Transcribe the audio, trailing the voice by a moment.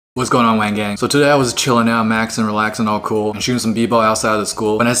What's going on, Wang Gang? So today I was chilling out, maxing, relaxing, all cool, and shooting some b-ball outside of the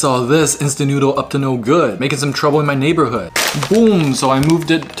school when I saw this instant noodle up to no good, making some trouble in my neighborhood. Boom! So I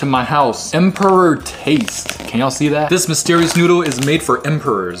moved it to my house. Emperor Taste. Can y'all see that? This mysterious noodle is made for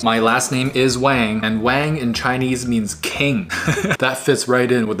emperors. My last name is Wang, and Wang in Chinese means king. That fits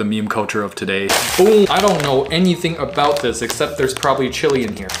right in with the meme culture of today. Boom! I don't know anything about this except there's probably chili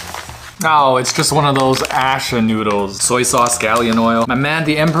in here. Oh, it's just one of those Asha noodles. Soy sauce, scallion oil. My man,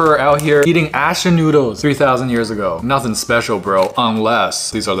 the emperor out here eating Asha noodles 3,000 years ago. Nothing special, bro,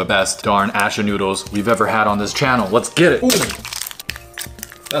 unless these are the best darn Asha noodles we've ever had on this channel. Let's get it. Ooh.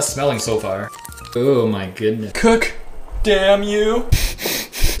 That's smelling so fire. Oh my goodness. Cook, damn you.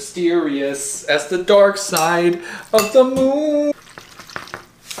 Mysterious as the dark side of the moon.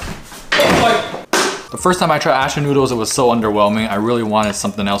 Oh my. The first time I tried Asha noodles, it was so underwhelming. I really wanted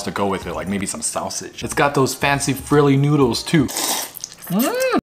something else to go with it, like maybe some sausage. It's got those fancy frilly noodles too.